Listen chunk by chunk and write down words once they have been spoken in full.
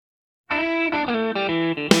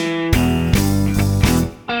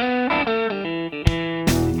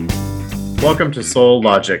Welcome to Soul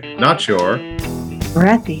Logic, not your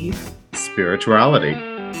Breathy. spirituality.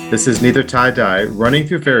 This is neither tie-dye, running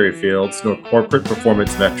through fairy fields, nor corporate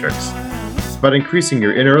performance metrics. It's about increasing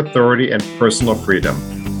your inner authority and personal freedom,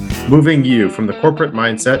 moving you from the corporate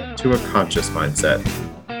mindset to a conscious mindset.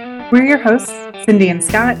 We're your hosts, Cindy and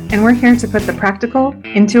Scott, and we're here to put the practical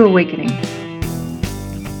into awakening.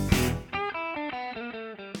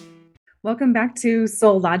 Welcome back to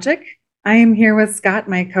Soul Logic. I am here with Scott,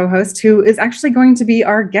 my co-host, who is actually going to be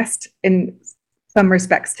our guest in some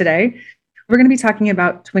respects today. We're going to be talking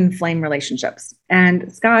about twin flame relationships.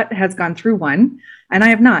 And Scott has gone through one, and I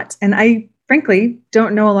have not. And I, frankly,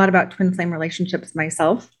 don't know a lot about twin flame relationships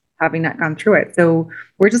myself, having not gone through it. So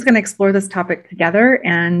we're just going to explore this topic together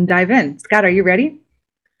and dive in. Scott, are you ready?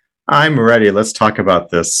 I'm ready. Let's talk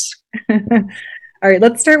about this. All right,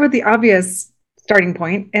 let's start with the obvious starting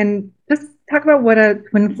point and just talk about what a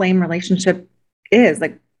twin flame relationship is.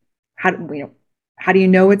 Like, how do you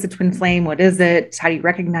know it's a twin flame? What is it? How do you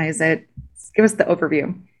recognize it? Give us the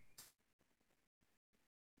overview.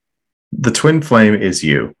 The twin flame is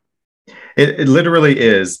you. It literally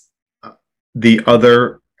is the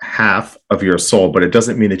other half of your soul, but it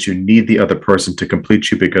doesn't mean that you need the other person to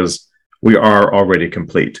complete you, because we are already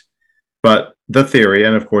complete. But the theory,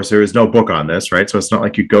 and of course there is no book on this, right? So it's not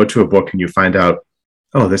like you go to a book and you find out,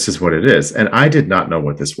 oh, this is what it is. And I did not know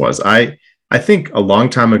what this was. I think a long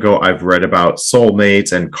time ago I've read about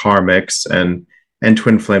soulmates and karmics and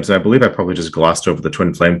twin flames, and I believe I probably just glossed over the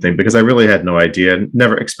twin flame thing because I really had no idea and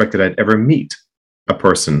never expected I'd ever meet a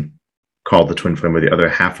person called the twin flame, or the other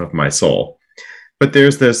half of my soul. But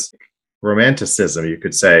there's this romanticism, you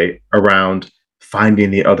could say, around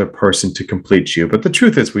finding the other person to complete you. But the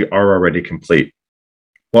truth is we are already complete.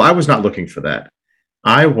 Well, I was not looking for that.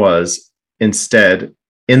 I was instead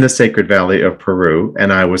in the Sacred Valley of Peru,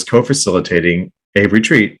 and I was co-facilitating a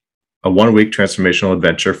retreat, a 1-week transformational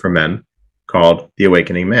adventure for men called The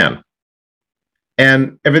Awakening Man.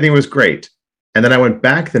 And everything was great. And then I went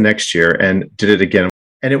back the next year and did it again.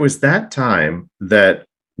 And it was that time that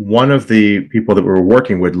one of the people that we were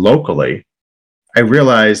working with locally, I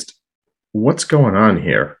realized, what's going on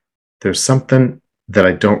here? There's something that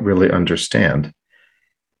I don't really understand.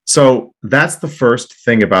 So that's the first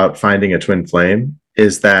thing about finding a twin flame,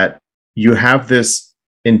 is that you have this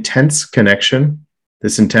intense connection,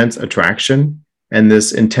 this intense attraction, and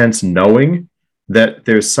this intense knowing that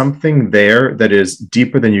there's something there that is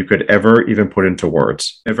deeper than you could ever even put into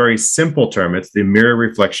words. In a very simple term, it's the mirror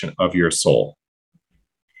reflection of your soul.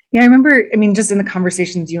 Yeah, I remember, just in the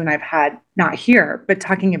conversations you and I've had, not here, but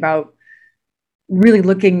talking about really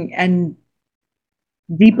looking and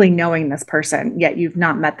deeply knowing this person, yet you've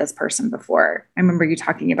not met this person before. I remember you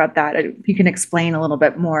talking about that. If you can explain a little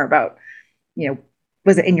bit more about,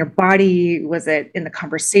 was it in your body? Was it in the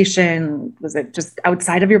conversation? Was it just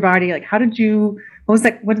outside of your body? Like,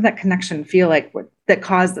 what did that connection feel like that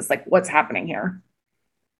caused this? Like, what's happening here?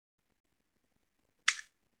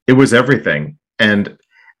 It was everything. And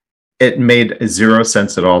it made zero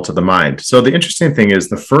sense at all to the mind. So the interesting thing is,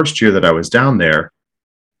 the first year that I was down there,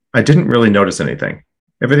 I didn't really notice anything.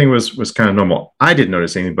 Everything was kind of normal. I didn't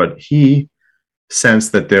notice anything, but he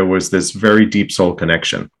sensed that there was this very deep soul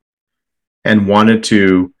connection and wanted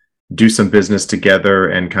to do some business together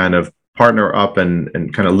and kind of partner up and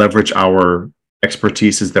kind of leverage our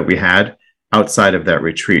expertises that we had outside of that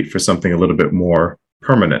retreat for something a little bit more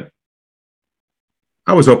permanent.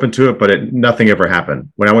 I was open to it, but nothing ever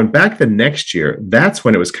happened. When I went back the next year, that's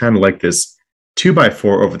when it was kind of like this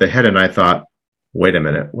 2x4 over the head. And I thought, wait a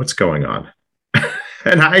minute, what's going on?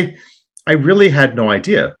 And I really had no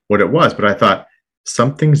idea what it was, but I thought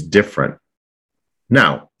something's different.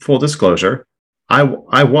 Now, full disclosure, I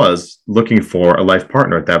was looking for a life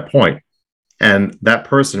partner at that point, and that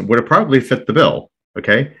person would have probably fit the bill,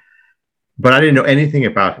 okay? But I didn't know anything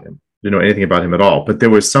about him. Didn't know anything about him at all. But there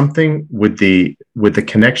was something with the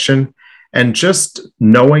connection, and just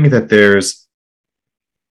knowing that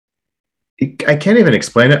I can't even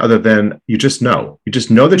explain it other than you just know. You just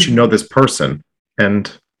know that you know this person,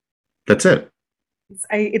 and that's it.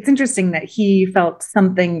 It's interesting that he felt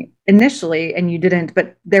something initially and you didn't,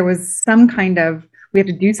 but there was some kind of, we have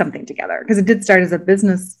to do something together, because it did start as a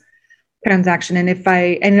business transaction. And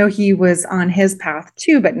I know he was on his path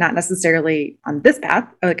too, but not necessarily on this path,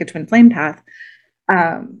 like a twin flame path.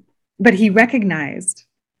 But he recognized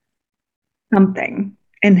something,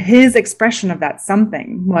 and his expression of that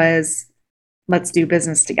something was, let's do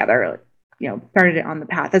business together. Started it on the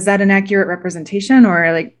path. Is that an accurate representation,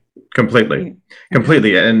 or like? Completely.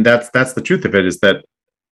 And that's the truth of it, is that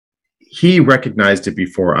he recognized it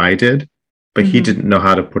before I did. but he Mm-hmm. didn't know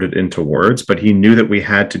how to put it into words, but he knew that we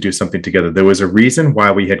had to do something together. There was a reason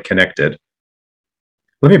why we had connected.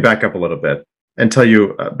 Let me back up a little bit and tell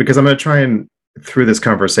you, because I'm going to try and through this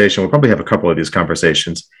conversation, we'll probably have a couple of these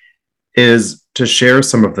conversations, is to share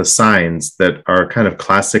some of the signs that are kind of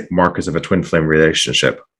classic markers of a twin flame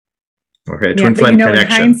relationship. Okay, Yeah, twin that you flame know in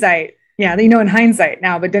connection. hindsight. Yeah, that you know in hindsight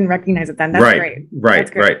now, but didn't recognize it then. That's Right, great. right,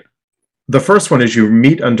 That's great. right. The first one is you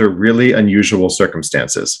meet under really unusual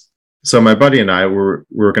circumstances. So my buddy and I were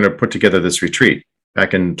going to put together this retreat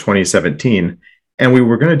back in 2017, and we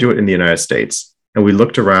were going to do it in the United States. And we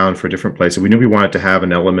looked around for different places. We knew we wanted to have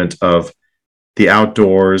an element of the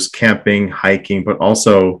outdoors, camping, hiking, but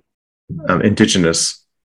also indigenous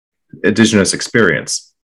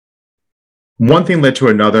experience. One thing led to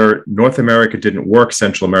another. North America didn't work.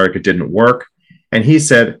 Central America didn't work. And he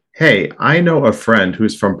said, hey, I know a friend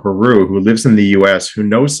who's from Peru who lives in the US who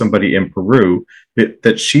knows somebody in Peru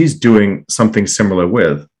that she's doing something similar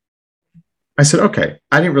with. I said, okay,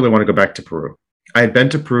 I didn't really want to go back to Peru. I had been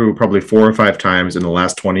to Peru probably 4 or 5 times in the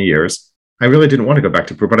last 20 years. I really didn't want to go back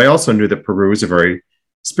to Peru, but I also knew that Peru is a very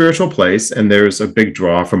spiritual place and there's a big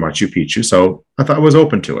draw for Machu Picchu. So I thought I was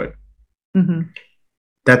open to it. Mm-hmm.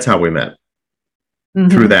 That's how we met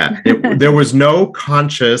through that. Mm-hmm. There was no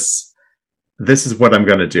conscious, this is what I'm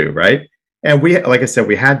going to do, right? And we, like I said,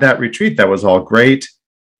 we had that retreat. That was all great.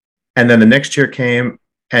 And then the next year came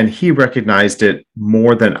and he recognized it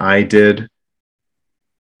more than I did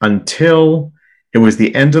until it was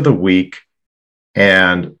the end of the week.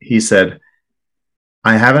 And he said,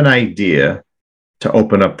 I have an idea to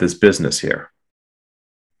open up this business here.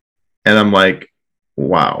 And I'm like,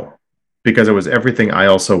 wow, because it was everything I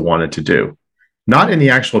also wanted to do. Not in the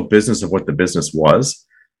actual business of what the business was,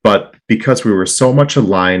 but because we were so much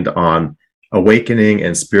aligned on awakening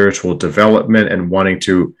and spiritual development and wanting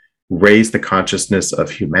to raise the consciousness of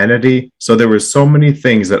humanity. So there were so many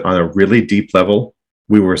things that on a really deep level,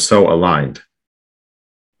 we were so aligned.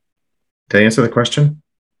 Did I answer the question?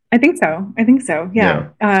 I think so. I think so. Yeah.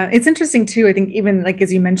 Yeah. It's interesting too. I think even like,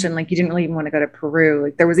 as you mentioned, like you didn't really even want to go to Peru.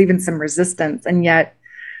 Like there was even some resistance and yet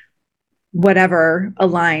whatever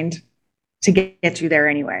aligned to get you there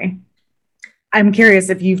anyway. I'm curious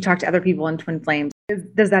if you've talked to other people in twin flames.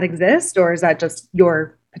 Does that exist or is that just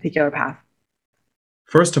your particular path?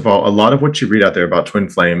 First of all, a lot of what you read out there about twin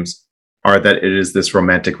flames are that it is this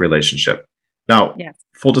romantic relationship. Now, Yes.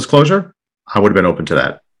 full disclosure, I would have been open to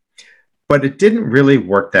that. But it didn't really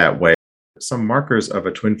work that way. Some markers of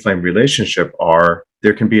a twin flame relationship are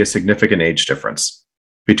there can be a significant age difference.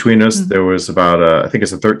 Between us, there was about, I think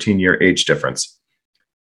it's a 13-year age difference.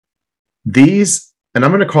 These, and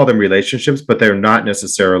I'm going to call them relationships, but they're not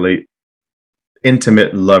necessarily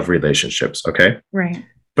intimate love relationships, okay? Right.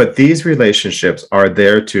 But these relationships are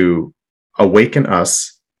there to awaken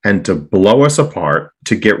us and to blow us apart,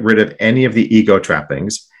 to get rid of any of the ego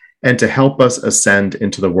trappings, and to help us ascend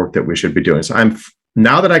into the work that we should be doing. So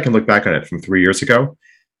now that I can look back on it from 3 years ago,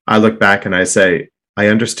 I look back and I say, I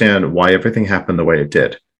understand why everything happened the way it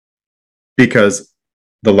did. Because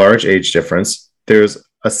the large age difference, there's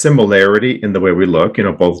a similarity in the way we look,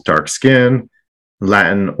 both dark skin,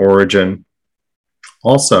 Latin origin.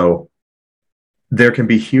 Also, there can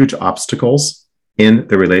be huge obstacles in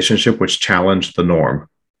the relationship which challenge the norm.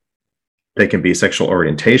 They can be sexual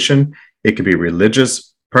orientation, it can be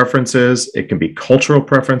religious preferences, it can be cultural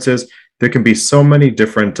preferences. There can be so many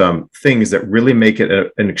different things that really make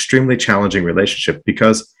it an extremely challenging relationship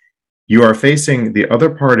because you are facing the other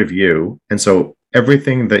part of you. And so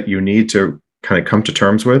everything that you need to kind of come to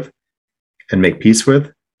terms with and make peace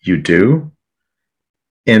with, you do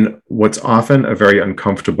in what's often a very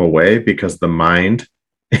uncomfortable way because the mind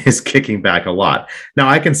is kicking back a lot. Now,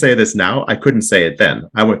 I can say this now. I couldn't say it then.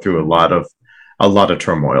 I went through a lot of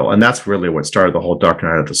turmoil, and that's really what started the whole dark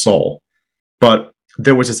night of the soul. But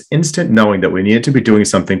there was this instant knowing that we needed to be doing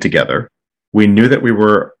something together. We knew that we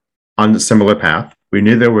were on a similar path. We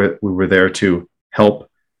knew that we were there to help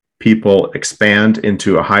people expand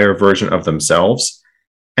into a higher version of themselves.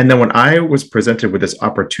 And then when I was presented with this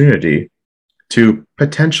opportunity to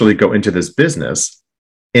potentially go into this business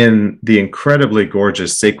in the incredibly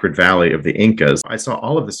gorgeous Sacred Valley of the Incas, I saw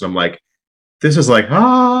all of this and I'm like, this is like,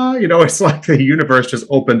 it's like the universe just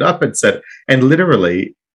opened up and said, and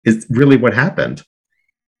literally is really what happened.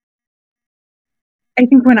 I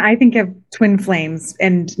think when I think of twin flames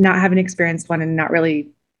and not having experienced one and not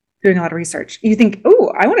really doing a lot of research, you think,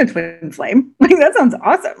 oh, I want a twin flame. Like that sounds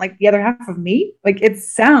awesome. Like the other half of me. Like it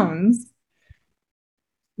sounds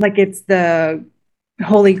like it's the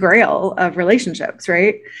holy grail of relationships,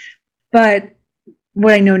 right? But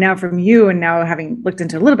what I know now from you and now having looked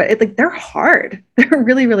into a little bit, like they're hard. They're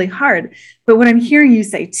really, really hard. But what I'm hearing you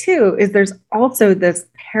say too is there's also this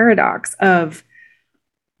paradox of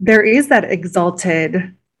there is that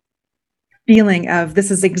exalted feeling of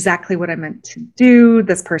this is exactly what I meant to do.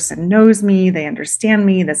 This person knows me, they understand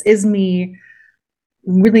me, this is me.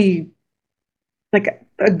 Really like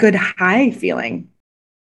a good high feeling.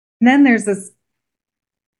 And then there's this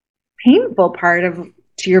painful part of,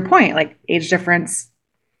 to your point, like age difference,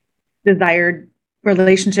 desired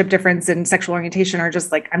relationship difference, and sexual orientation are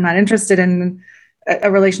just like, I'm not interested in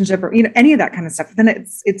a relationship or, any of that kind of stuff. Then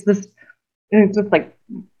it's this, it's just like,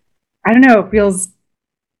 I don't know, it feels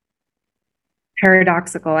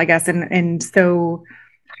paradoxical, I guess, and so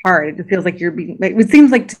hard. It feels like you're being, like, it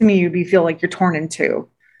seems like to me, you feel like you're torn in two.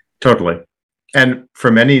 Totally. And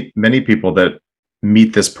for many, many people that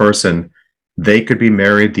meet this person, they could be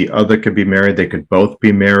married, the other could be married, they could both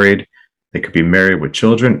be married, they could be married with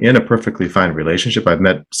children in a perfectly fine relationship. I've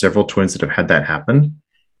met several twins that have had that happen.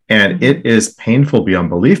 And it is painful beyond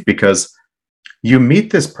belief because you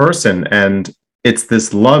meet this person and it's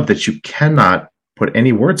this love that you cannot put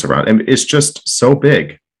any words around. I mean, it's just so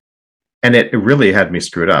big. And it really had me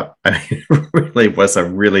screwed up. I mean, it really was a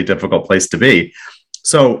really difficult place to be.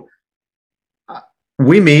 So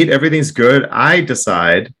we meet, everything's good.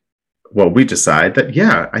 We decide that,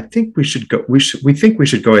 yeah, I think we should go. We think we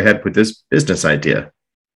should go ahead with this business idea.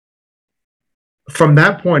 From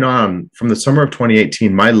that point on, from the summer of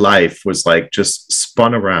 2018, my life was like just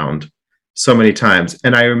spun around so many times.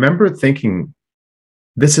 And I remember thinking,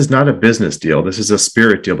 this is not a business deal. This is a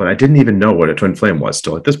spirit deal. But I didn't even know what a twin flame was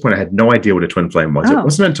still. At this point, I had no idea what a twin flame was. It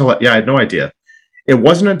wasn't until, I had no idea. It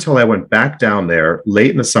wasn't until I went back down there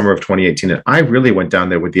late in the summer of 2018, and I really went down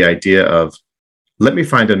there with the idea of, let me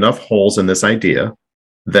find enough holes in this idea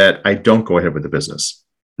that I don't go ahead with the business.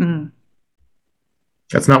 Mm.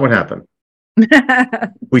 That's not what happened.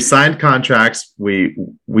 We signed contracts. We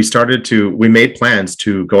made plans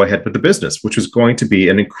to go ahead with the business, which was going to be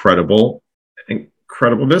an incredible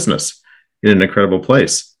business in an incredible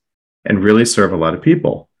place and really serve a lot of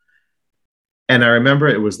people. And I remember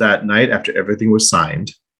it was that night after everything was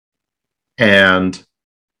signed, and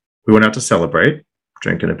we went out to celebrate,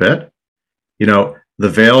 drinking a bit. The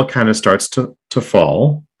veil kind of starts to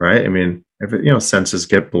fall, right? I mean, senses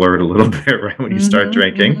get blurred a little bit, right, when you start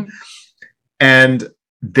drinking. Mm-hmm. And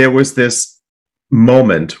there was this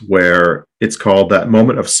moment where it's called that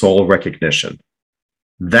moment of soul recognition.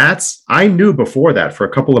 I knew before that, for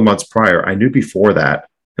a couple of months prior, I knew before that.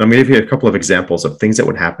 And I'm going to give you a couple of examples of things that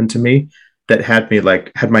would happen to me that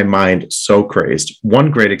had my mind so crazed.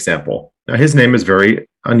 One great example. Now, his name is very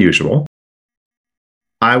unusual.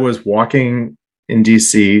 I was walking in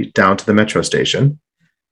DC down to the metro station.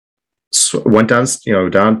 Went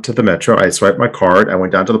down to the metro. I swiped my card. I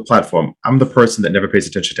went down to the platform. I'm the person that never pays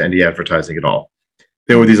attention to any advertising at all.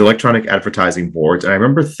 There were these electronic advertising boards. And I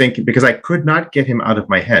remember thinking, because I could not get him out of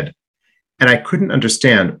my head. And I couldn't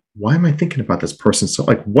understand, why am I thinking about this person? So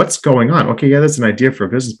what's going on? Okay, yeah, that's an idea for a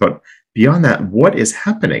business, but beyond that, what is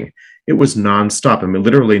happening? It was nonstop. I mean,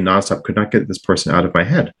 literally nonstop. Could not get this person out of my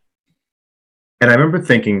head. And I remember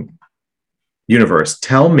thinking, universe,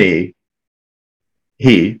 tell me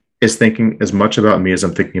he is thinking as much about me as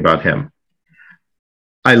I'm thinking about him.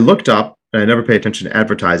 I looked up, and I never paid attention to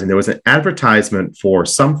advertising. There was an advertisement for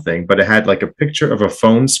something, but it had like a picture of a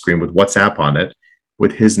phone screen with WhatsApp on it,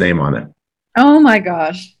 with his name on it. Oh my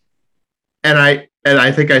gosh. And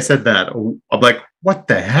I think I said that. I'm like, what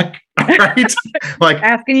the heck? Right? Like,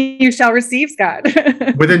 asking you shall receive, Scott.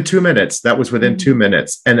 Within 2 minutes. That was within 2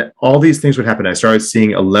 minutes. And all these things would happen. I started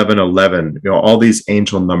seeing 1111, all these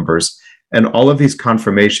angel numbers and all of these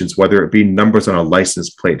confirmations, whether it be numbers on a license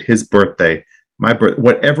plate, his birthday, my birth,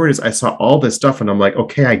 whatever it is. I saw all this stuff and I'm like,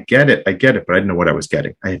 okay, I get it. But I didn't know what I was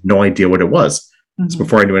getting. I had no idea what it was. It's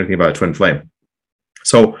before I knew anything about a twin flame.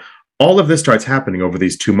 So all of this starts happening over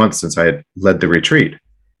these 2 months since I had led the retreat.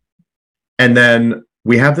 And then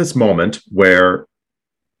we have this moment where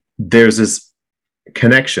there's this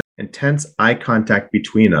connection, intense eye contact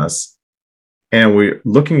between us. And we're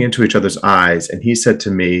looking into each other's eyes. And he said to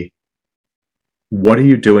me, what are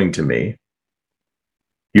you doing to me?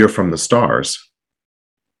 You're from the stars.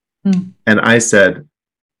 And I said,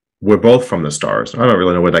 we're both from the stars. I don't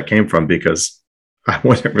really know where that came from because I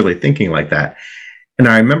wasn't really thinking like that. And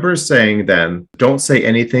I remember saying then, don't say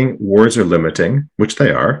anything. Words are limiting, which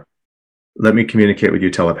they are. Let me communicate with you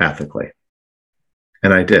telepathically.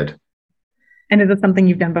 And I did. And is it something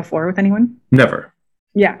you've done before with anyone? Never.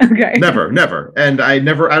 Yeah. Okay. Never. And I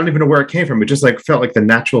don't even know where it came from. It just felt like the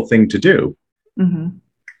natural thing to do. Mm-hmm.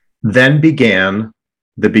 Then began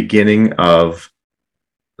the beginning of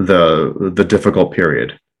the difficult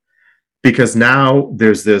period, because now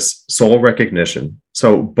there's this soul recognition.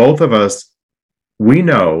 So both of us, we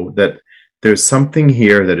know that there's something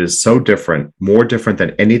here that is so different, more different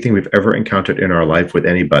than anything we've ever encountered in our life with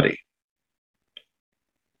anybody.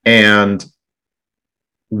 And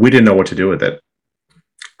we didn't know what to do with it.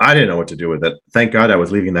 I didn't know what to do with it. Thank God I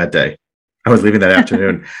was leaving that day. I was leaving that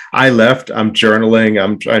afternoon. I left. I'm journaling.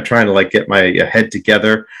 I'm trying to like get my head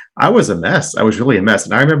together. I was a mess. I was really a mess.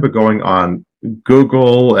 And I remember going on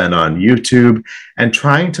Google and on YouTube and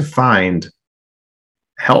trying to find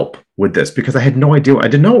help with this because I had no idea. I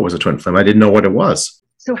didn't know it was a twin flame. I didn't know what it was.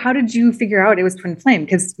 So how did you figure out it was twin flame?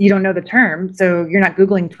 Because you don't know the term, so you're not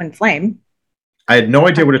Googling twin flame. I had no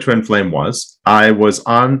idea what a twin flame was. I was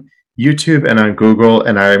on YouTube and on Google,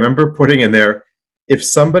 and I remember putting in there, if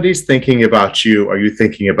somebody's thinking about you, are you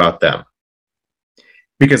thinking about them?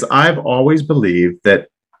 Because I've always believed that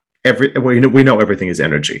we know everything is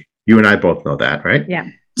energy. You and I both know that, right? Yeah.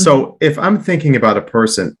 So if I'm thinking about a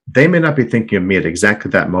person, they may not be thinking of me at exactly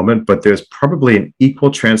that moment, but there's probably an equal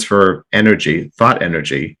transfer of energy, thought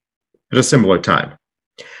energy, at a similar time.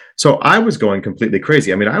 So I was going completely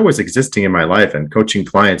crazy. I mean, I was existing in my life and coaching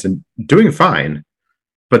clients and doing fine,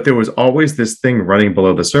 but there was always this thing running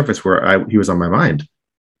below the surface where he was on my mind.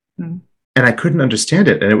 And I couldn't understand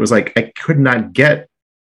it. And it was like I could not get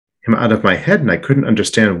him out of my head, and I couldn't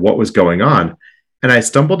understand what was going on. And I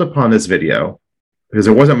stumbled upon this video, because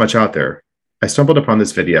there wasn't much out there. I stumbled upon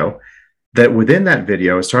this video that within that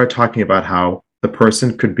video, it started talking about how the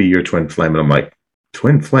person could be your twin flame. And I'm like,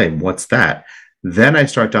 twin flame, what's that? Then I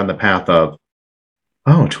start down the path of,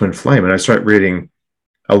 oh, twin flame. And I start reading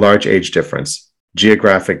a large age difference,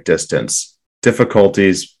 geographic distance,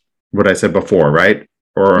 difficulties, what I said before, right?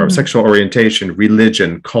 Or sexual orientation,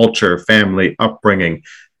 religion, culture, family, upbringing,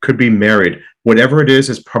 could be married. Whatever it is,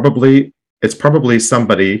 it's probably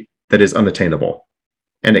somebody that is unattainable.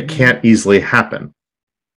 And it can't easily happen.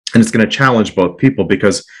 And it's going to challenge both people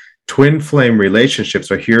because twin flame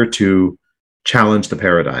relationships are here to challenge the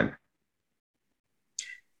paradigm.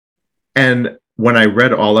 And when I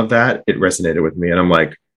read all of that, it resonated with me. And I'm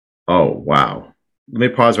like, oh, wow. Let me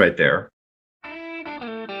pause right there.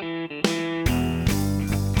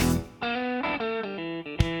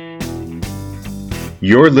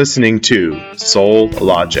 You're listening to Soul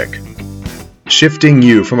Logic, shifting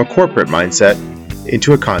you from a corporate mindset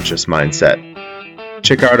into a conscious mindset.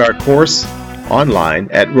 Check out our course online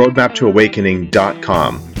at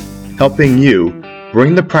roadmaptoawakening.com, helping you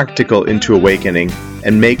bring the practical into awakening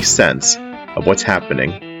and make sense of what's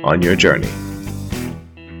happening on your journey.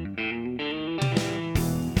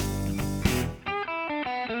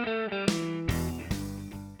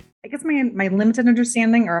 I guess my limited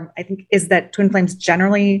understanding, or I think, is that twin flames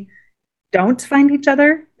generally don't find each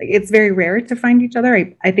other. Like, it's very rare to find each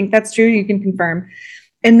other. I think that's true. You can confirm.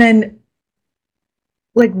 And then,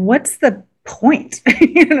 like, what's the point?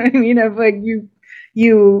 You know what I mean? Of like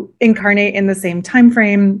you incarnate in the same time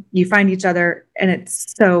frame, you find each other, and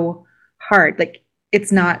it's so hard. Like,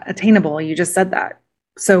 it's not attainable. You just said that.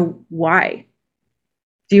 So why?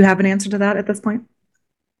 Do you have an answer to that at this point?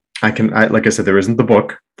 Like I said, there isn't the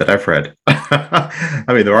book that I've read. I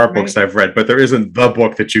mean, there are books I've read, but there isn't the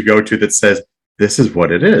book that you go to that says, this is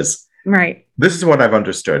what it is. Right. This is what I've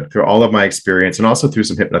understood through all of my experience and also through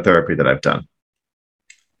some hypnotherapy that I've done.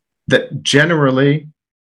 That generally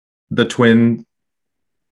the twins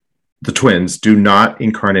do not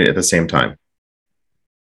incarnate at the same time.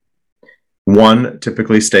 One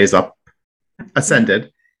typically stays up,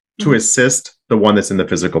 ascended, to assist the one that's in the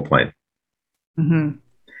physical plane. Mm-hmm.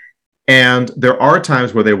 And there are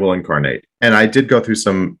times where they will incarnate. And I did go through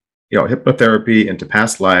some, hypnotherapy into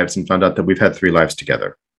past lives and found out that we've had 3 lives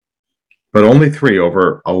together, but only 3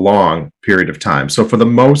 over a long period of time. So for the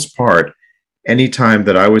most part, any time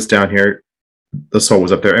that I was down here, the soul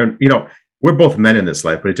was up there. And, we're both men in this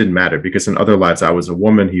life, but it didn't matter because in other lives, I was a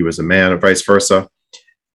woman, he was a man, or vice versa.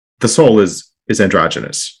 The soul is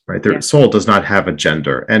androgynous, right? The soul does not have a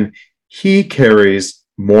gender. And he carries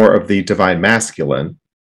more of the divine masculine,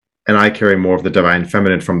 and I carry more of the divine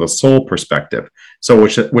feminine from the soul perspective. So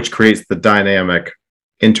which creates the dynamic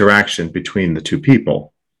interaction between the 2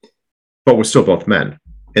 people. But we're still both men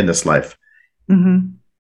in this life. Mm-hmm.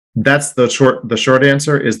 That's the short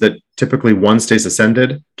answer, is that typically one stays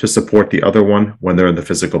ascended to support the other one when they're in the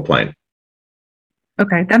physical plane.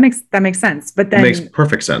 Okay, that makes sense. But then it makes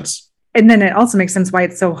perfect sense. And then it also makes sense why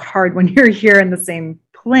it's so hard when you're here in the same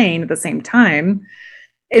plane at the same time.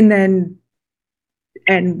 And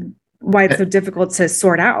why it's so difficult to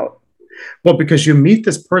sort out. Well, because you meet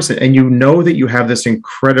this person and you know that you have this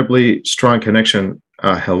incredibly strong connection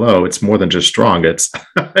hello, it's more than just strong. It's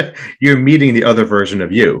you're meeting the other version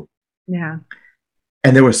of you. Yeah.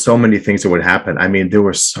 And there were so many things that would happen. I mean, there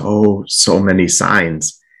were so many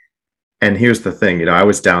signs. And here's the thing, I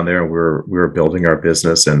was down there and we were building our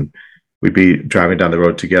business, and we'd be driving down the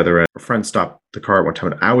road together, and a friend stopped the car one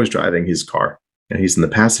time, and I was driving his car and he's in the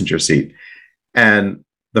passenger seat. And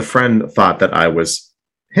the friend thought that I was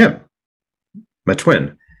him, my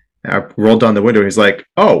twin. And I rolled down the window. He's like,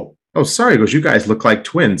 oh, sorry. He goes, you guys look like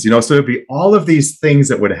twins. So it'd be all of these things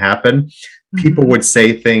that would happen. People would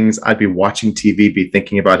say things. I'd be watching TV, be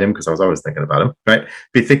thinking about him, because I was always thinking about him, right?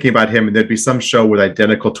 Be thinking about him, and there'd be some show with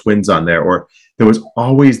identical twins on there, or there was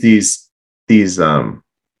always these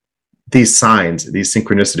signs, these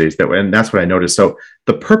synchronicities and that's what I noticed. So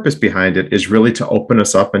the purpose behind it is really to open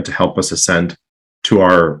us up and to help us ascend to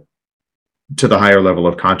the higher level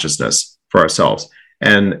of consciousness for ourselves.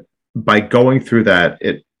 And by going through that,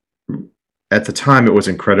 at the time, it was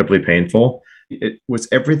incredibly painful. It was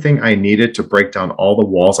everything I needed to break down all the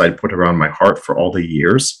walls I'd put around my heart for all the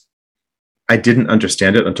years. I didn't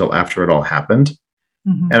understand it until after it all happened.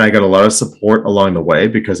 And I got a lot of support along the way,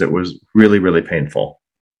 because it was really, really painful.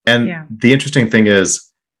 And the interesting thing is,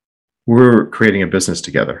 we're creating a business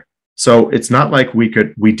together. So it's not like we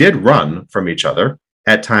did run from each other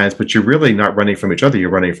at times, but you're really not running from each other. You're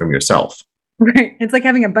running from yourself. Right. It's like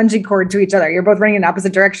having a bungee cord to each other. You're both running in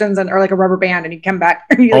opposite directions, or like a rubber band, and you come back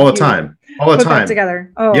all the time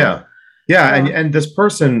together. Oh, yeah. And this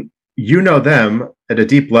person, them at a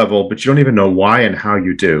deep level, but you don't even know why and how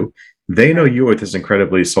you do. They know you at this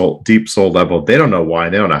incredibly deep soul level. They don't know why.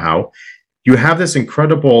 They don't know how. You have this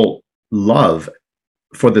incredible love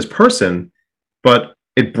for this person, but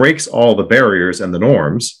it breaks all the barriers and the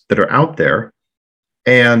norms that are out there.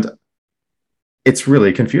 And it's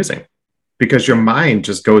really confusing, because your mind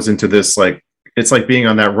just goes into this, like, it's like being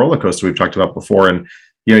on that roller coaster we've talked about before. And,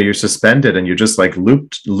 you're suspended, and you're just like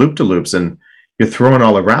loop to loops, and you're throwing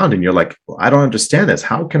all around, and you're like, well, I don't understand this.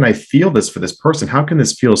 How can I feel this for this person? How can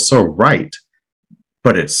this feel so right?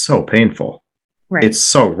 But it's so painful. Right. It's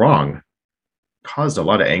so wrong. Caused a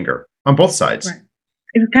lot of anger on both sides. Right.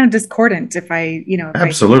 It's kind of discordant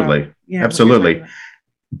absolutely. Absolutely.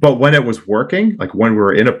 But when it was working, like when we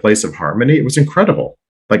were in a place of harmony, it was incredible.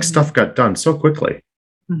 Like stuff got done so quickly.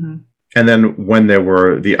 And then when there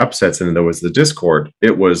were the upsets and there was the discord,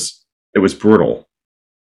 it was brutal.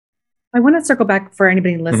 I want to circle back for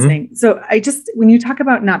anybody listening. So when you talk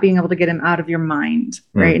about not being able to get him out of your mind,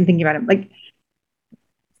 right, and thinking about him, like,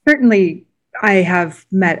 certainly I have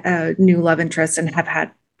met a new love interest and have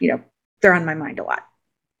had, they're on my mind a lot.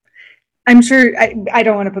 I'm sure, I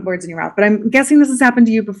don't want to put words in your mouth, but I'm guessing this has happened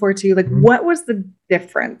to you before too. Like, what was the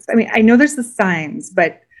difference? I mean, I know there's the signs,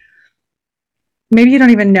 but maybe you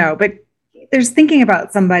don't even know, but there's thinking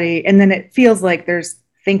about somebody, and then it feels like there's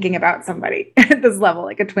thinking about somebody at this level,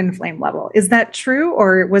 like a twin flame level. Is that true?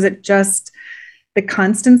 Or was it just the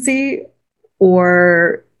constancy,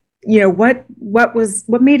 or, what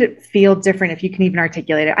made it feel different, if you can even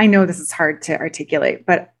articulate it? I know this is hard to articulate,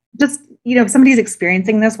 but just, if somebody's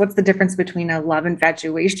experiencing this, what's the difference between a love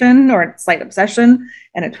infatuation or a slight obsession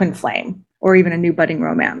and a twin flame, or even a new budding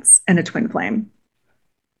romance and a twin flame?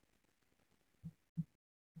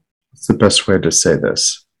 What's the best way to say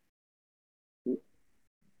this?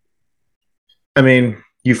 I mean,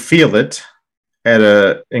 you feel it at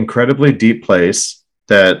an incredibly deep place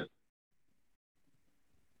that,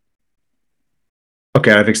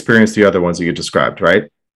 okay, I've experienced the other ones that you described, right?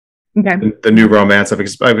 Okay. The new romance,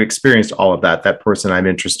 I've experienced all of that. That person I'm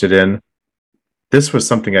interested in. This was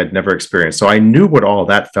something I'd never experienced. So I knew what all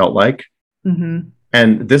that felt like. And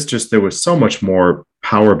there was so much more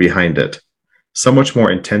power behind it, so much more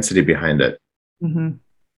intensity behind it.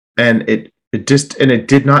 And it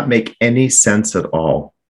did not make any sense at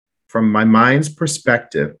all. From my mind's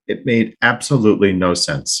perspective, it made absolutely no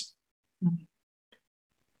sense.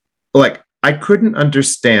 Like, I couldn't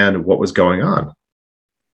understand what was going on.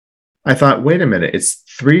 I thought, wait a minute, it's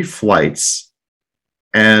 3 flights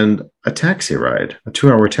and a taxi ride, a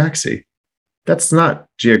 2-hour taxi. That's not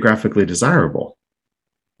geographically desirable.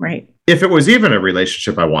 Right. If it was even a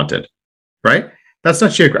relationship I wanted, right? That's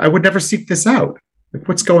not I would never seek this out. Like,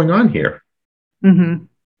 what's going on here?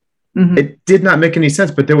 It did not make any sense,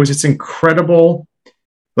 but there was this incredible,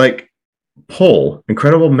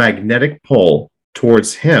 incredible magnetic pull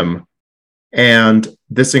towards him, and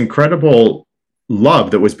this incredible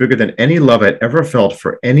love that was bigger than any love I'd ever felt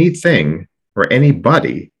for anything or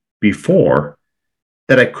anybody before,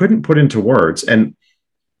 that I couldn't put into words. And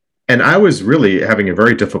I was really having a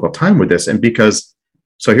very difficult time with this. And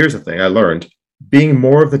so here's the thing I learned: being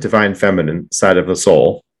more of the divine feminine side of the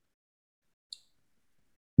soul,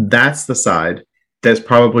 that's the side that's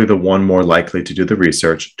probably the one more likely to do the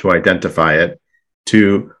research, to identify it,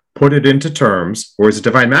 to put it into terms, whereas a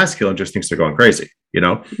divine masculine just thinks they're going crazy. They're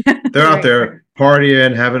out Right. there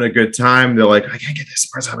partying, having a good time. They're like, I can't get this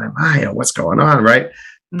person out of my mind. What's going on, right?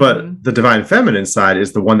 But the divine feminine side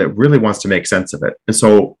is the one that really wants to make sense of it. And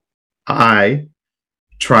so I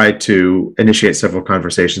tried to initiate several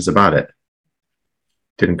conversations about it.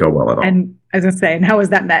 Didn't go well at all. And as I say, and how was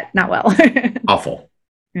that met? Not well. Awful.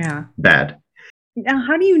 Yeah. Bad. Now,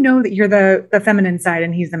 how do you know that you're the feminine side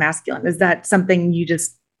and he's the masculine? Is that something you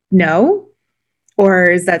just know? Or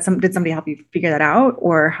is that did somebody help you figure that out?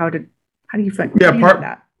 Or how do you find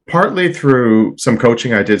that? Partly through some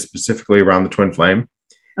coaching I did specifically around the twin flame.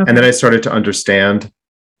 Okay. And then I started to understand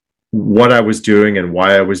what I was doing and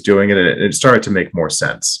why I was doing it. And it started to make more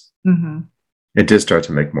sense. Mm-hmm. It did start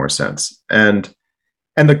to make more sense. And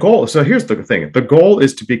the goal, so here's the thing. The goal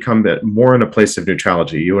is to become more in a place of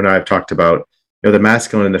neutrality. You and I have talked about the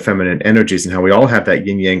masculine and the feminine energies and how we all have that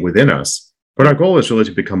yin yang within us. But our goal is really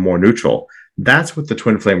to become more neutral. That's what the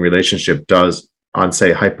twin flame relationship does on,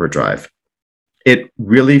 say, hyperdrive. It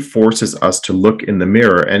really forces us to look in the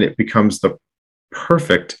mirror, and it becomes the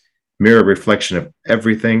perfect mirror reflection of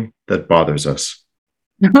everything that bothers us.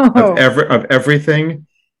 Of everything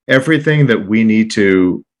that we need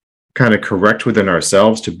to kind of correct within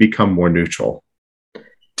ourselves to become more neutral,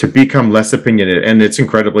 to become less opinionated. And it's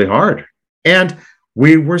incredibly hard. And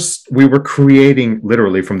we were creating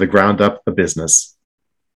literally from the ground up a business.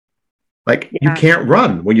 Like you can't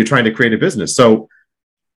run when you're trying to create a business. So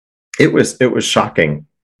it was shocking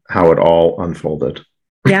how it all unfolded.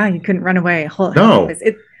 Yeah, you couldn't run away. No,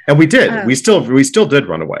 and we did. We still did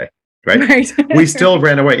run away, right? We still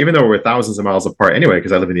ran away, even though we were thousands of miles apart. Anyway,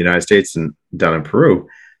 because I live in the United States and down in Peru,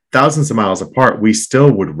 thousands of miles apart. We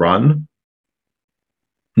still would run,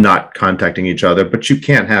 not contacting each other. But you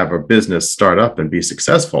can't have a business start up and be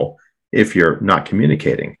successful if you're not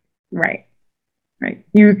communicating. Right.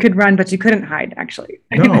 You could run, but you couldn't hide, actually.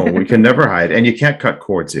 No, we can never hide. And you can't cut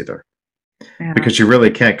cords either. Yeah. Because you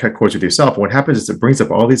really can't cut cords with yourself. What happens is it brings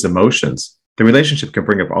up all these emotions. The relationship can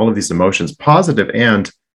bring up all of these emotions, positive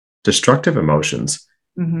and destructive emotions.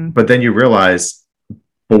 Mm-hmm. But then you realize,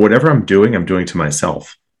 well, whatever I'm doing to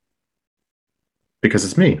myself. Because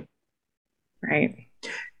it's me. Right.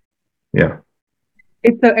 Yeah.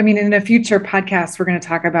 In a future podcast, we're going to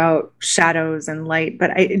talk about shadows and light, but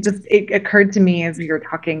it occurred to me as we were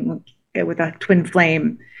talking with a twin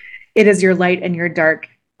flame, it is your light and your dark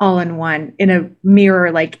all in one, in a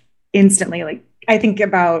mirror, like instantly. Like I think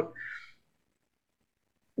about,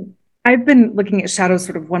 I've been looking at shadows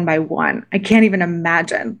sort of one by one. I can't even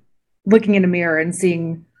imagine looking in a mirror and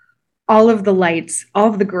seeing all of the lights, all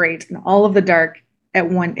of the great and all of the dark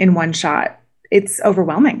in one shot. It's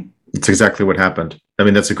overwhelming. It's exactly what happened. I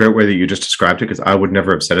mean, that's a great way that you just described it, because I would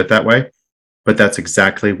never have said it that way, but that's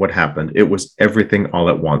exactly what happened. It was everything all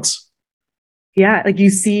at once. Yeah. Like you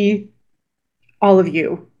see all of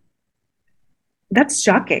you. That's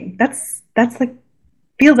shocking. That's like,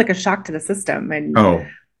 feels like a shock to the system. And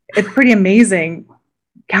it's pretty amazing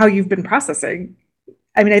how you've been processing.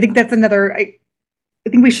 I mean, I think that's another, I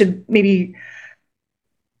think we should maybe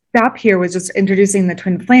stop here with just introducing the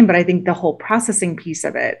twin flame, but I think the whole processing piece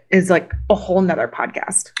of it is like a whole nother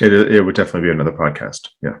podcast. It would definitely be another podcast.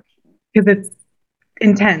 Yeah. Because it's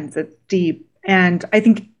intense, it's deep. And I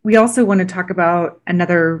think we also want to talk about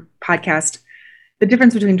another podcast, the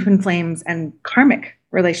difference between twin flames and karmic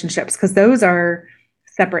relationships, because those are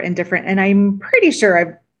separate and different. And I'm pretty sure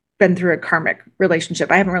I've been through a karmic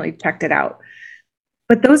relationship. I haven't really checked it out,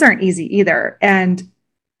 but those aren't easy either. And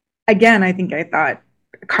again, I think I thought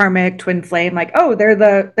karmic, twin flame, like, oh, they're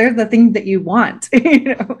the thing that you want,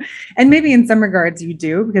 and maybe in some regards you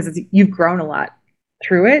do, because you've grown a lot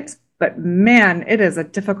through it, but man, it is a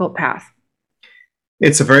difficult path.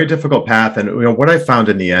 It's a very difficult path. And what I found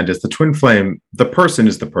in the end is the twin flame, the person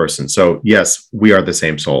is the person. So yes, we are the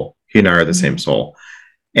same soul. He and I are the same soul,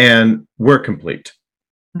 and we're complete,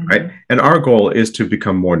 right? And our goal is to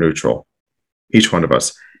become more neutral, each one of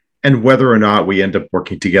us. And whether or not we end up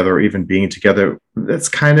working together or even being together, that's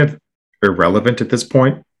kind of irrelevant at this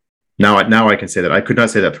point. Now I can say that. I could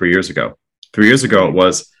not say that 3 years ago. 3 years ago,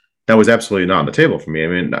 that was absolutely not on the table for me. I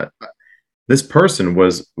mean, this person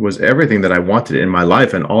was everything that I wanted in my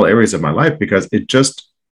life and all areas of my life, because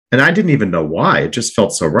and I didn't even know why. It just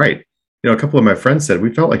felt so right. A couple of my friends said,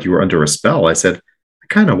 we felt like you were under a spell. I said, I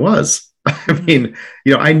kind of was. I mean,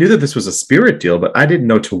 I knew that this was a spirit deal, but I didn't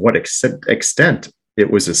know to what extent it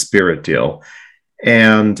was a spirit deal.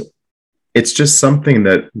 And it's just something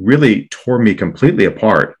that really tore me completely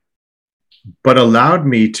apart, but allowed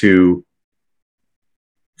me to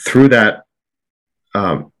through that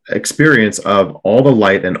experience of all the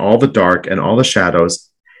light and all the dark and all the shadows,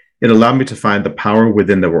 it allowed me to find the power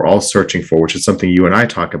within that we're all searching for, which is something you and I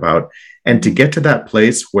talk about, and to get to that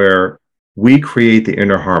place where we create the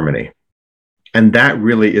inner harmony. And that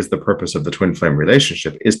really is the purpose of the twin flame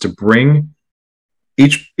relationship, is to bring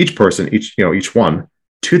each person, each one,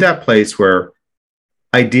 to that place where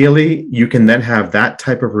ideally you can then have that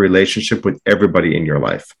type of relationship with everybody in your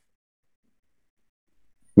life,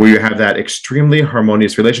 where you have that extremely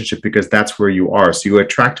harmonious relationship, because that's where you are. So you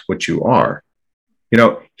attract what you are.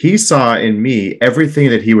 He saw in me everything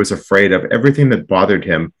that he was afraid of, everything that bothered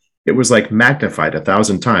him. It was like magnified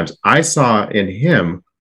 1,000 times. I saw in him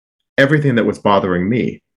everything that was bothering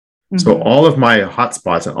me. So all of my hot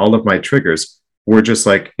spots and all of my triggers were just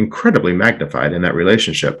like incredibly magnified in that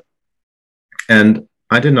relationship. And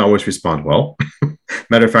I didn't always respond well.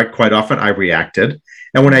 Matter of fact, quite often I reacted.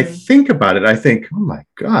 And when I think about it, I think, oh my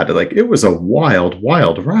God, like it was a wild,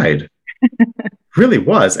 wild ride. Really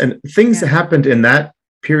was. And things happened in that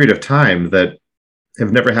period of time that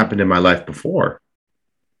have never happened in my life before.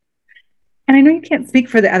 And I know you can't speak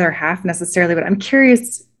for the other half necessarily, but I'm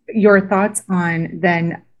curious your thoughts on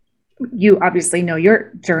then, you obviously know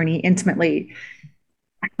your journey intimately.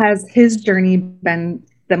 Has his journey been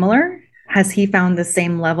similar? Has he found the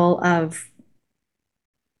same level of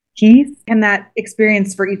peace? Can that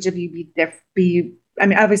experience for each of you be I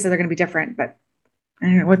mean, obviously they're going to be different, but I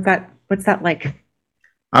don't know, what's that like?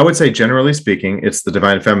 I would say, generally speaking, it's the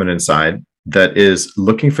divine feminine side that is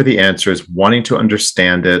looking for the answers, wanting to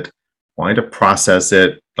understand it, wanting to process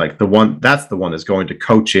it. Like that's the one that's going to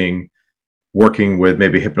coaching, working with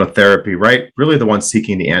maybe hypnotherapy, right? Really the one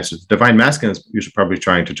seeking the answers. The divine masculine is usually probably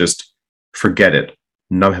trying to just forget it,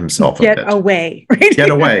 numb himself a bit. Get away, right? Get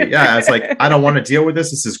away. Yeah. It's like, I don't want to deal with this.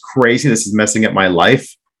 This is crazy. This is messing up my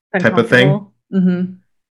life type of thing.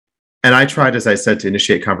 And I tried, as I said, to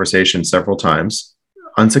initiate conversation several times,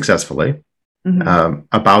 unsuccessfully,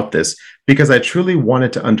 about this, because I truly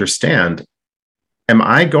wanted to understand, am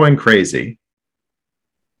I going crazy?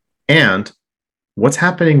 And what's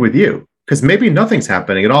happening with you? Because maybe nothing's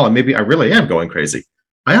happening at all. And maybe I really am going crazy.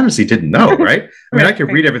 I honestly didn't know, right? I mean, I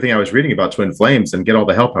could read everything I was reading about twin flames and get all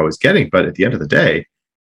the help I was getting. But at the end of the day,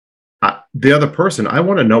 the other person, I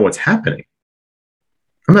want to know what's happening.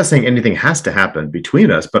 I'm not saying anything has to happen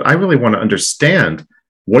between us, but I really want to understand,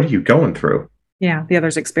 what are you going through? Yeah, the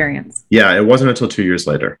other's experience. Yeah, it wasn't until 2 years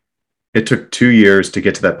later. It took 2 years to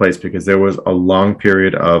get to that place because there was a long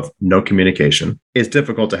period of no communication. It's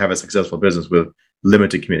difficult to have a successful business with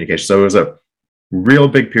limited communication. So it was a real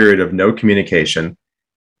big period of no communication.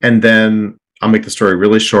 And then I'll make the story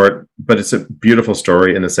really short, but it's a beautiful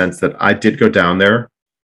story in the sense that I did go down there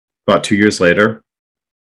about 2 years later.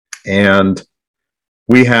 And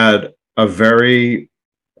we had a very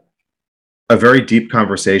deep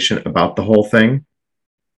conversation about the whole thing,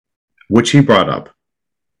 which he brought up,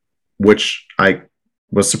 which I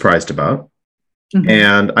was surprised about.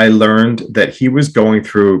 And I learned that he was going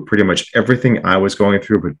through pretty much everything I was going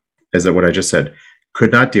through, but as what I just said,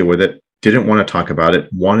 could not deal with it, didn't want to talk about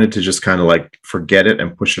it, wanted to just kind of like forget it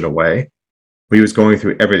and push it away. But he was going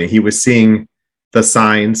through everything. He was seeing the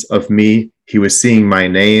signs of me. He was seeing my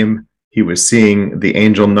name. He was seeing the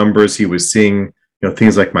angel numbers. He was seeing,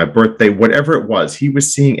 things like my birthday, whatever it was. He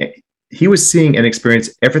was seeing and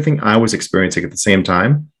experiencing everything I was experiencing at the same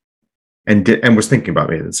time, and was thinking about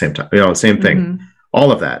me at the same time. Same thing,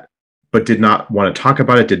 all of that, but did not want to talk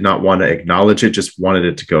about it. Did not want to acknowledge it. Just wanted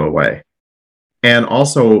it to go away. And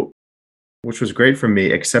also, which was great for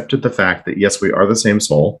me, accepted the fact that yes, we are the same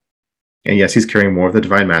soul, and yes, he's carrying more of the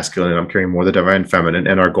divine masculine, and I'm carrying more of the divine feminine,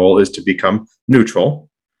 and our goal is to become neutral.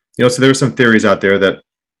 So there are some theories out there that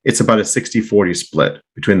it's about a 60-40 split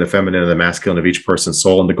between the feminine and the masculine of each person's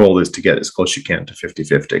soul. And the goal is to get as close as you can to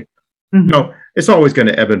 50-50. No, it's always going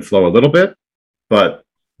to ebb and flow a little bit, but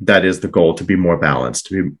that is the goal, to be more balanced,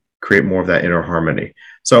 to create more of that inner harmony.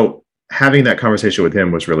 So having that conversation with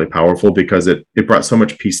him was really powerful because it brought so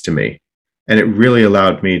much peace to me. And it really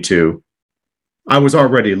allowed me I was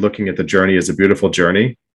already looking at the journey as a beautiful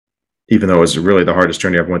journey, even though it was really the hardest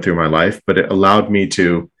journey I ever went through in my life, but it allowed me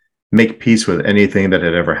to make peace with anything that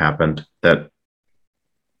had ever happened that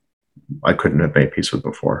I couldn't have made peace with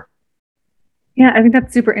before. Yeah, I think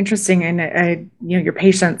that's super interesting. And your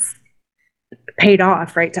patience paid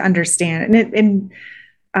off, right? To understand.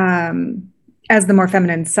 And as the more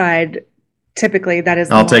feminine side, typically that is,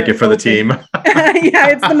 I'll take it for the team. Yeah,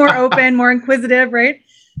 it's the more open, more inquisitive, right?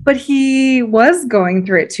 But he was going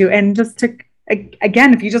through it too. And just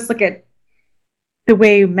again, if you just look at the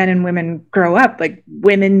way men and women grow up, like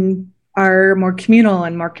women are more communal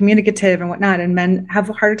and more communicative and whatnot, and men have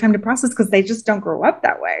a harder time to process because they just don't grow up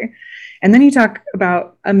that way. And then you talk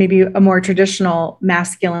about maybe a more traditional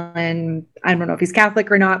masculine, I don't know if he's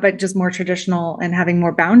Catholic or not, but just more traditional and having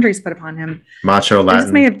more boundaries put upon him. Macho It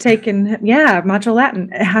just may Latin. have taken, macho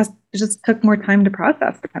Latin. It just took more time to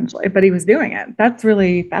process potentially, but he was doing it. That's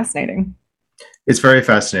really fascinating. It's very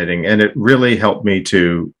fascinating. And it really helped me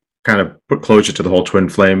to kind of put closure to the whole twin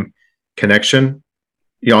flame connection.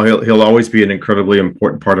 You know, he'll always be an incredibly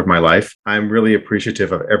important part of my life. I'm really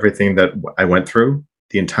appreciative of everything that I went through,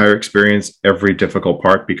 the entire experience, every difficult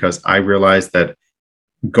part, because I realized that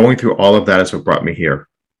going through all of that is what brought me here.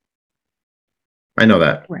 I know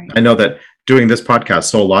that. Right. I know that doing this podcast,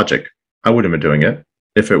 Soul Logic, I wouldn't have been doing it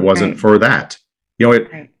if it wasn't for that. You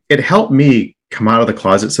know, it helped me come out of the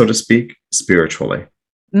closet, so to speak, spiritually,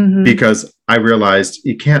 because I realized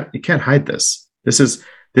you can't hide this. This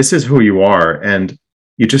is who you are, and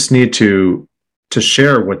you just need to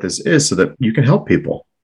share what this is so that you can help people.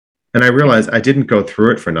 And I realized I didn't go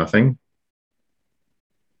through it for nothing.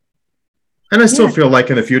 And I still feel like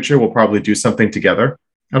in the future we'll probably do something together.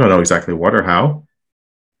 I don't know exactly what or how.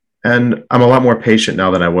 And I'm a lot more patient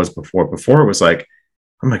now than I was before. Before it was like,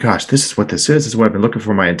 oh my gosh, this is what this is. This is what I've been looking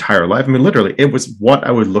for my entire life. I mean, literally, it was what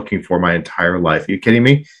I was looking for my entire life. Are you kidding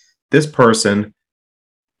me? This person,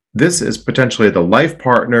 this is potentially the life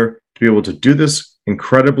partner to be able to do this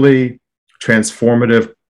incredibly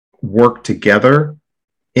transformative work together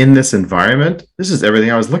in this environment. This is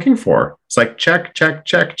everything I was looking for. It's like check, check,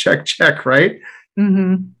 check, check, check, right?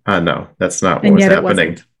 No, that's not what was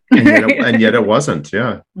happening. And yet it wasn't.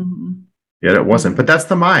 Yeah. Yet it wasn't. But that's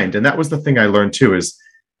the mind. And that was the thing I learned too, is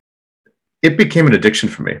it became an addiction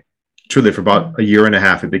for me. Truly, for about a year and a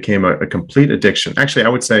half, it became a complete addiction. Actually, I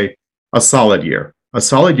would say a solid year. A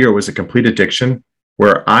solid year was a complete addiction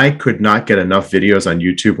where I could not get enough videos on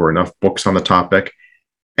YouTube or enough books on the topic.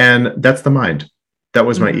 And that's the mind. That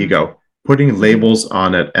was my ego, putting labels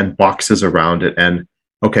on it and boxes around it. And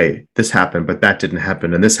okay, this happened, but that didn't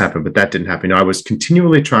happen. And this happened, but that didn't happen. You know, I was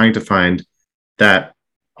continually trying to find that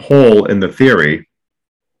hole in the theory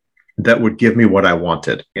that would give me what I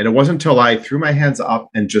wanted. And it wasn't until I threw my hands up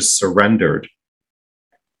and just surrendered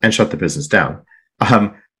and shut the business down,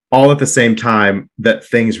 all at the same time, that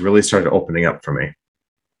things really started opening up for me.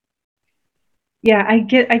 Yeah, I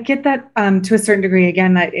get that to a certain degree.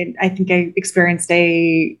 Again, I think I experienced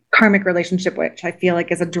a karmic relationship, which I feel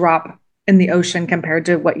like is a drop in the ocean compared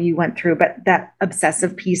to what you went through. But that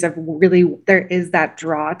obsessive piece of really, there is that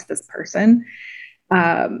draw to this person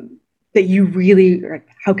that you really, like,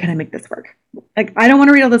 how can I make this work? Like, I don't want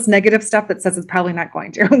to read all this negative stuff that says it's probably not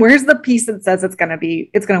going to. Where's the piece that says it's going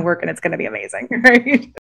to work and it's going to be amazing,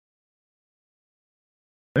 right?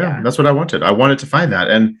 Yeah, that's what I wanted. I wanted to find that.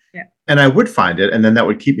 And I would find it. And then that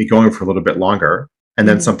would keep me going for a little bit longer. And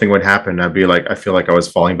then something would happen. And I'd be like, I feel like I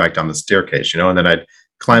was falling back down the staircase, you know, and then I'd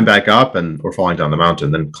climb back up or falling down the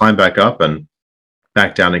mountain, then climb back up and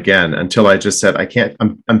back down again until I just said, I can't,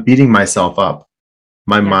 I'm beating myself up.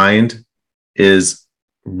 My mind is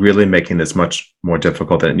really making this much more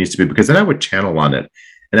difficult than it needs to be, because then I would channel on it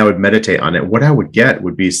and I would meditate on it. What I would get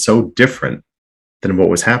would be so different than what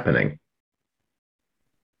was happening.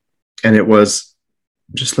 And it was,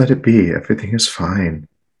 just let it be. Everything is fine.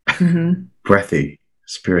 Breathy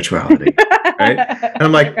spirituality. Right? And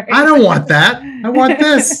I'm like, I don't want that. I want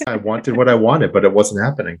this. I wanted what I wanted, but it wasn't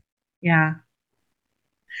happening. Yeah.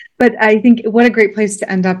 But I think what a great place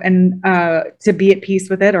to end up, and to be at peace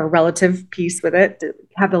with it, or relative peace with it, to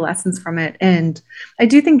have the lessons from it. And I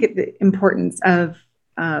do think the importance of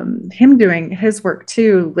him doing his work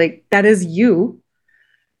too, like that is you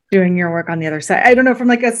doing your work on the other side. I don't know, from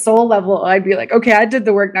like a soul level, I'd be like, okay, I did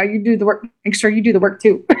the work. Now you do the work. Make sure you do the work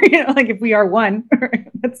too. You know, like if we are one,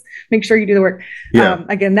 let's make sure you do the work. Yeah.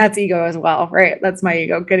 Again, that's ego as well, right? That's my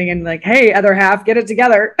ego getting in like, hey, other half, get it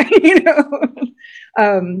together. You know,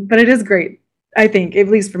 but it is great. I think, at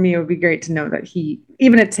least for me, it would be great to know that he,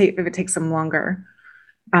 even if it takes him longer,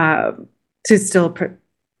 to still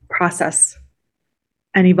process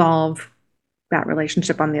and evolve that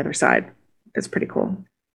relationship on the other side. It's pretty cool.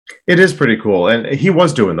 It is pretty cool. And he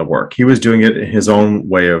was doing the work. He was doing it in his own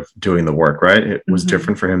way of doing the work, right? It was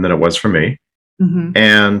different for him than it was for me.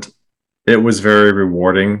 And it was very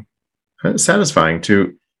rewarding, satisfying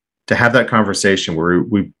to have that conversation where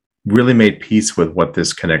we really made peace with what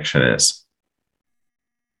this connection is.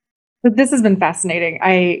 But this has been fascinating.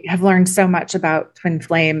 I have learned so much about twin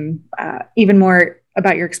flame, even more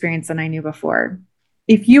about your experience than I knew before.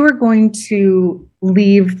 If you were going to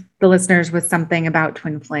leave the listeners with something about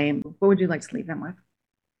twin flame, what would you like to leave them with?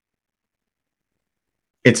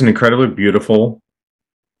 It's an incredibly beautiful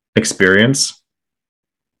experience,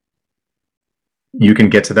 you can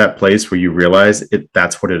get to that place where you realize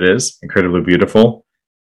that's what it is, incredibly beautiful,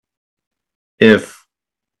 if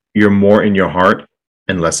you're more in your heart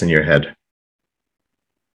and less in your head.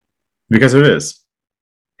 Because it is.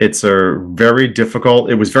 It was very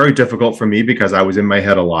difficult for me because I was in my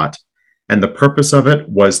head a lot. And the purpose of it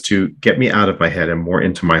was to get me out of my head and more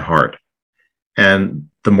into my heart. And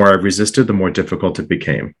the more I resisted, the more difficult it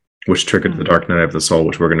became, which triggered the dark night of the soul,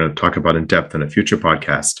 which we're going to talk about in depth in a future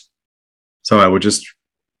podcast. So I would just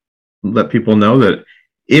let people know that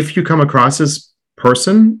if you come across this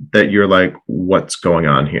person that you're like, what's going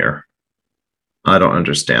on here? I don't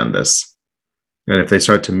understand this. And if they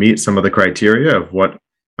start to meet some of the criteria of what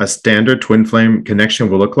a standard twin flame connection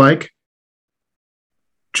will look like,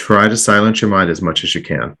 try to silence your mind as much as you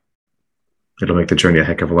can. It'll make the journey a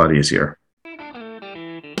heck of a lot easier.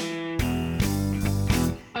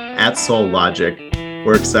 At Soul Logic,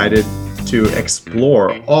 we're excited to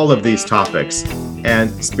explore all of these topics and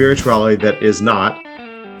spirituality that is not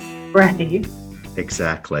breathy.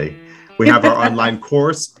 Exactly. We have our online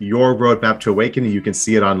course, Your Roadmap to Awakening. You can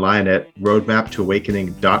see it online at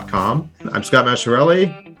roadmaptoawakening.com. I'm Scott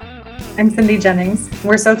Masciarelli. I'm Cindy Jennings.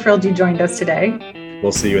 We're so thrilled you joined us today.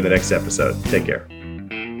 We'll see you in the next episode. Take care.